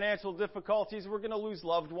some financial difficulties. We're going to lose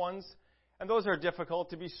loved ones, and those are difficult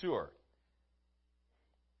to be sure.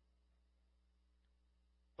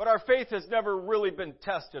 But our faith has never really been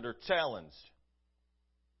tested or challenged.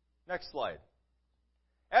 Next slide.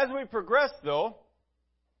 As we progress, though,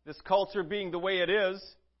 this culture being the way it is,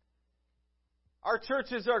 our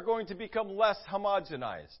churches are going to become less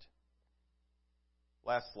homogenized.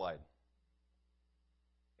 Last slide.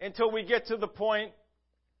 Until we get to the point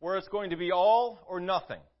where it's going to be all or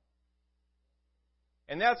nothing.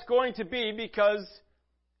 And that's going to be because,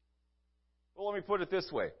 well, let me put it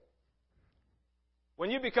this way. When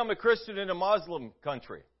you become a Christian in a Muslim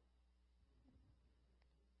country,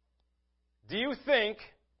 do you think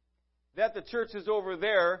that the churches over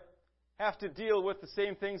there have to deal with the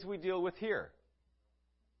same things we deal with here?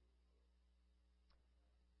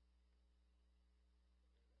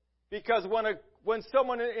 Because when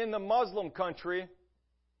someone in the Muslim country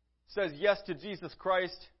says yes to Jesus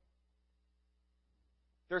Christ,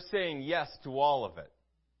 they're saying yes to all of it.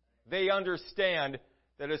 They understand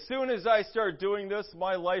that as soon as I start doing this,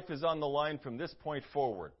 my life is on the line from this point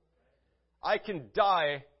forward. I can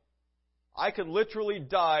literally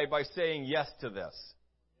die by saying yes to this.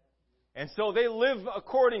 And so they live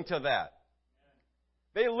according to that.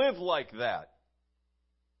 They live like that.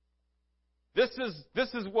 This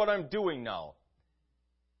is what I'm doing now.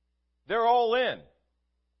 They're all in.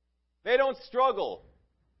 They don't struggle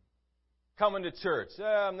coming to church.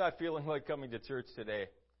 I'm not feeling like coming to church today.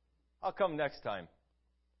 I'll come next time.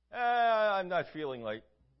 I'm not feeling like.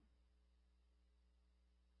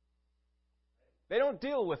 They don't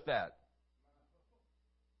deal with that.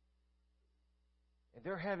 And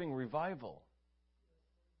they're having revival.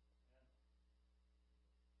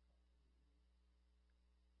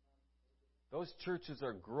 Those churches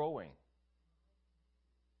are growing.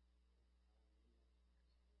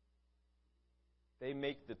 They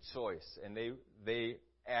make the choice, and they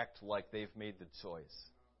act like they've made the choice.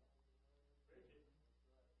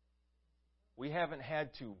 We haven't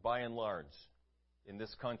had to, by and large, in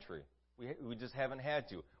this country. We just haven't had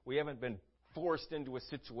to. We haven't been forced into a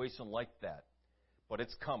situation like that. But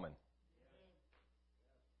it's coming.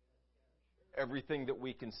 Everything that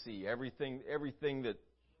we can see, everything that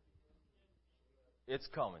it's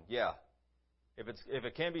coming. Yeah. If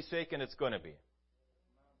it can be shaken, it's going to be.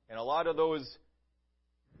 And a lot of those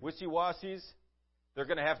wishy-washies, they're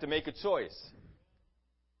going to have to make a choice.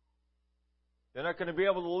 They're not going to be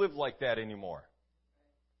able to live like that anymore.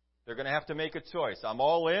 They're going to have to make a choice. I'm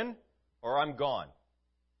all in or I'm gone.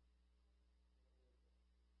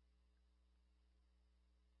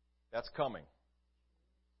 That's coming.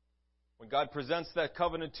 When God presents that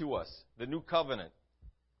covenant to us, the new covenant,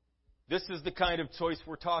 this is the kind of choice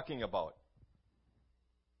we're talking about.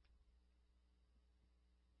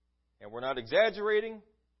 And we're not exaggerating,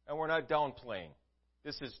 and we're not downplaying.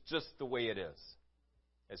 This is just the way it is.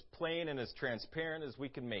 As plain and as transparent as we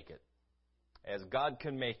can make it. As God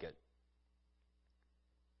can make it.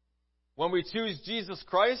 When we choose Jesus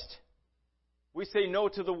Christ, we say no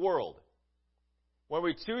to the world. When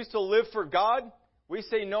we choose to live for God, we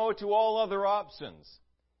say no to all other options.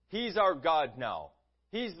 He's our God now.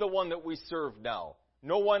 He's the one that we serve now.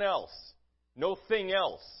 No one else. No thing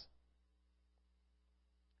else.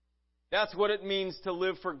 That's what it means to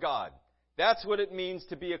live for God. That's what it means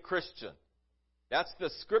to be a Christian. That's the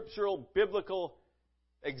scriptural, biblical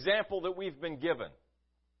example that we've been given.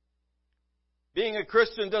 Being a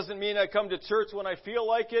Christian doesn't mean I come to church when I feel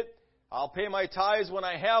like it. I'll pay my tithes when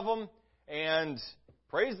I have them. And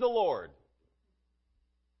praise the Lord.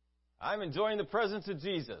 I'm enjoying the presence of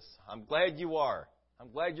Jesus. I'm glad you are.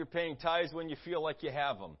 I'm glad you're paying tithes when you feel like you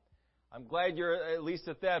have them. I'm glad you're at least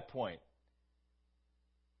at that point.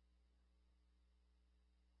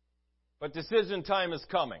 But decision time is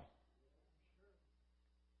coming.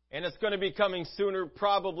 And it's going to be coming sooner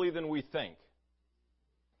probably than we think.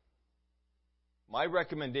 My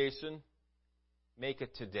recommendation, make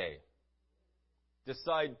it today.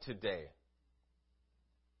 Decide today.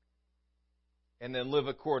 And then live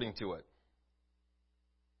according to it.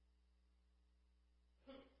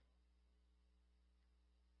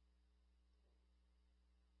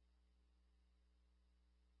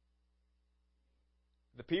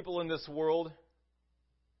 The people in this world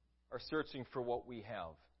are searching for what we have.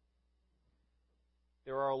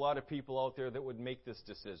 There are a lot of people out there that would make this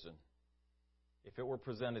decision if it were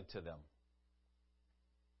presented to them.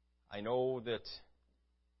 I know that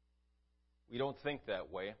we don't think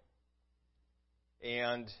that way.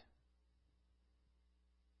 And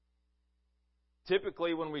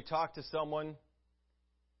typically when we talk to someone,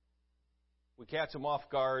 we catch them off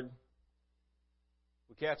guard.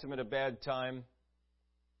 We catch them at a bad time.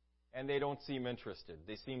 And they don't seem interested.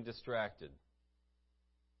 They seem distracted.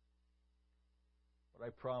 But I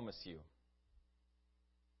promise you,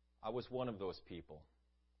 I was one of those people.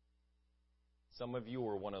 Some of you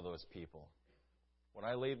were one of those people. When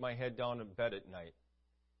I laid my head down in bed at night,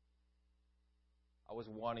 I was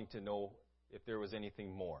wanting to know if there was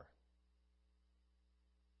anything more.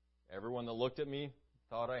 Everyone that looked at me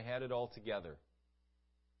thought I had it all together.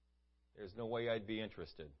 There's no way I'd be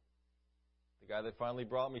interested. The guy that finally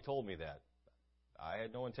brought me told me that. I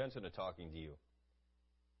had no intention of talking to you.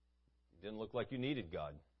 You didn't look like you needed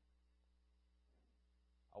God.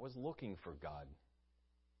 I was looking for God.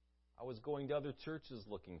 I was going to other churches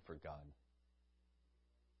looking for God.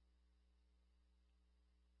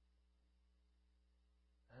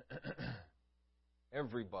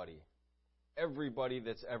 Everybody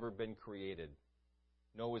that's ever been created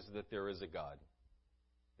knows that there is a God.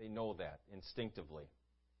 They know that instinctively.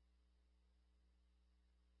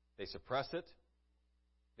 They suppress it,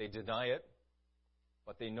 they deny it,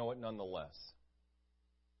 but they know it nonetheless.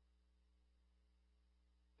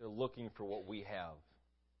 They're looking for what we have.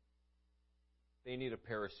 They need a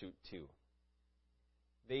parachute too.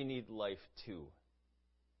 They need life too.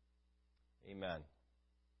 Amen.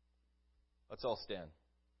 Let's all stand.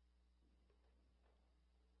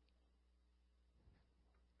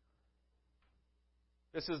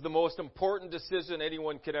 This is the most important decision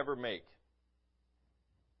anyone could ever make.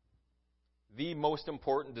 The most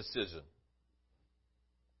important decision.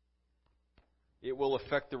 It will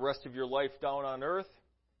affect the rest of your life down on earth,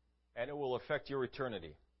 and it will affect your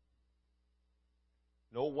eternity.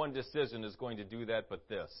 No one decision is going to do that but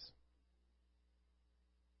this.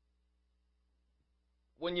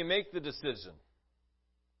 When you make the decision,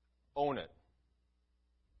 own it.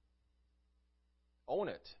 Own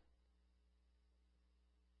it.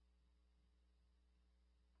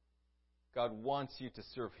 God wants you to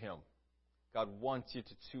serve Him. God wants you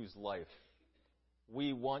to choose life.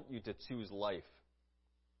 We want you to choose life.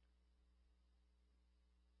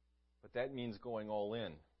 But that means going all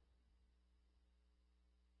in.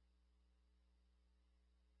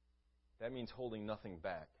 That means holding nothing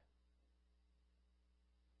back.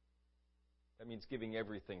 That means giving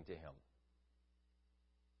everything to Him.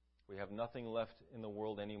 We have nothing left in the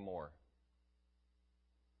world anymore.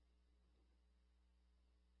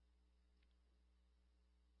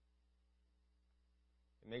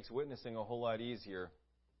 It makes witnessing a whole lot easier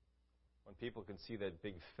when people can see that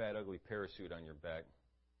big, fat, ugly parachute on your back.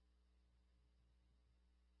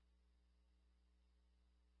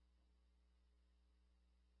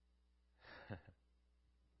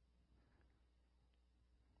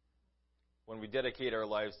 When we dedicate our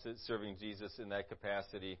lives to serving Jesus in that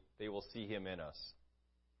capacity, they will see Him in us.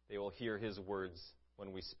 They will hear His words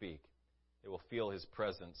when we speak. They will feel His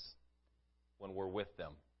presence when we're with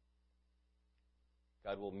them.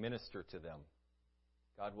 God will minister to them.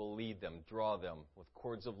 God will lead them, draw them with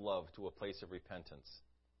cords of love to a place of repentance.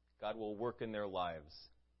 God will work in their lives.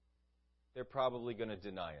 They're probably going to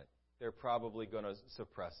deny it. They're probably going to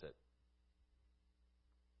suppress it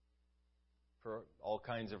for all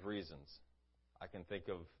kinds of reasons. I can think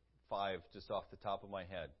of 5 just off the top of my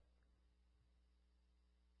head.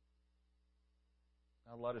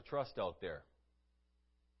 Not a lot of trust out there.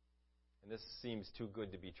 And this seems too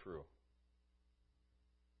good to be true.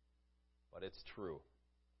 But it's true.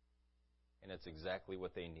 And it's exactly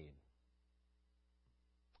what they need.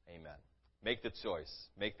 Amen. Make the choice.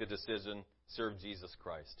 Make the decision. Serve Jesus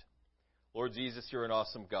Christ. Lord Jesus, you're an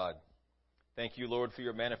awesome God. Thank you, Lord, for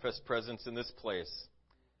your manifest presence in this place.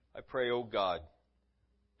 I pray, O God,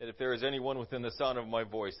 that if there is anyone within the sound of my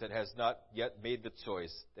voice that has not yet made the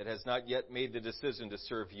choice, that has not yet made the decision to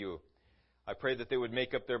serve you, I pray that they would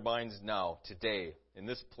make up their minds now, today, in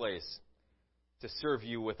this place, to serve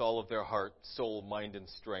you with all of their heart, soul, mind, and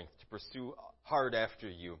strength, to pursue hard after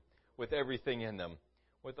you with everything in them,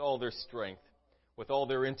 with all their strength, with all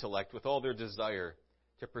their intellect, with all their desire,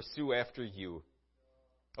 to pursue after you.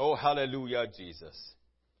 Oh, hallelujah, Jesus.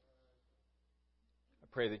 I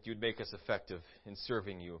pray that you'd make us effective in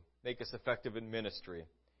serving you. Make us effective in ministry.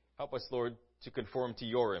 Help us, Lord, to conform to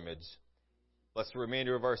your image. Bless the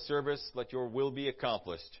remainder of our service. Let your will be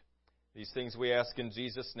accomplished. These things we ask in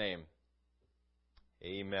Jesus' name.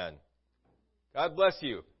 Amen. God bless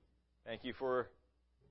you. Thank you for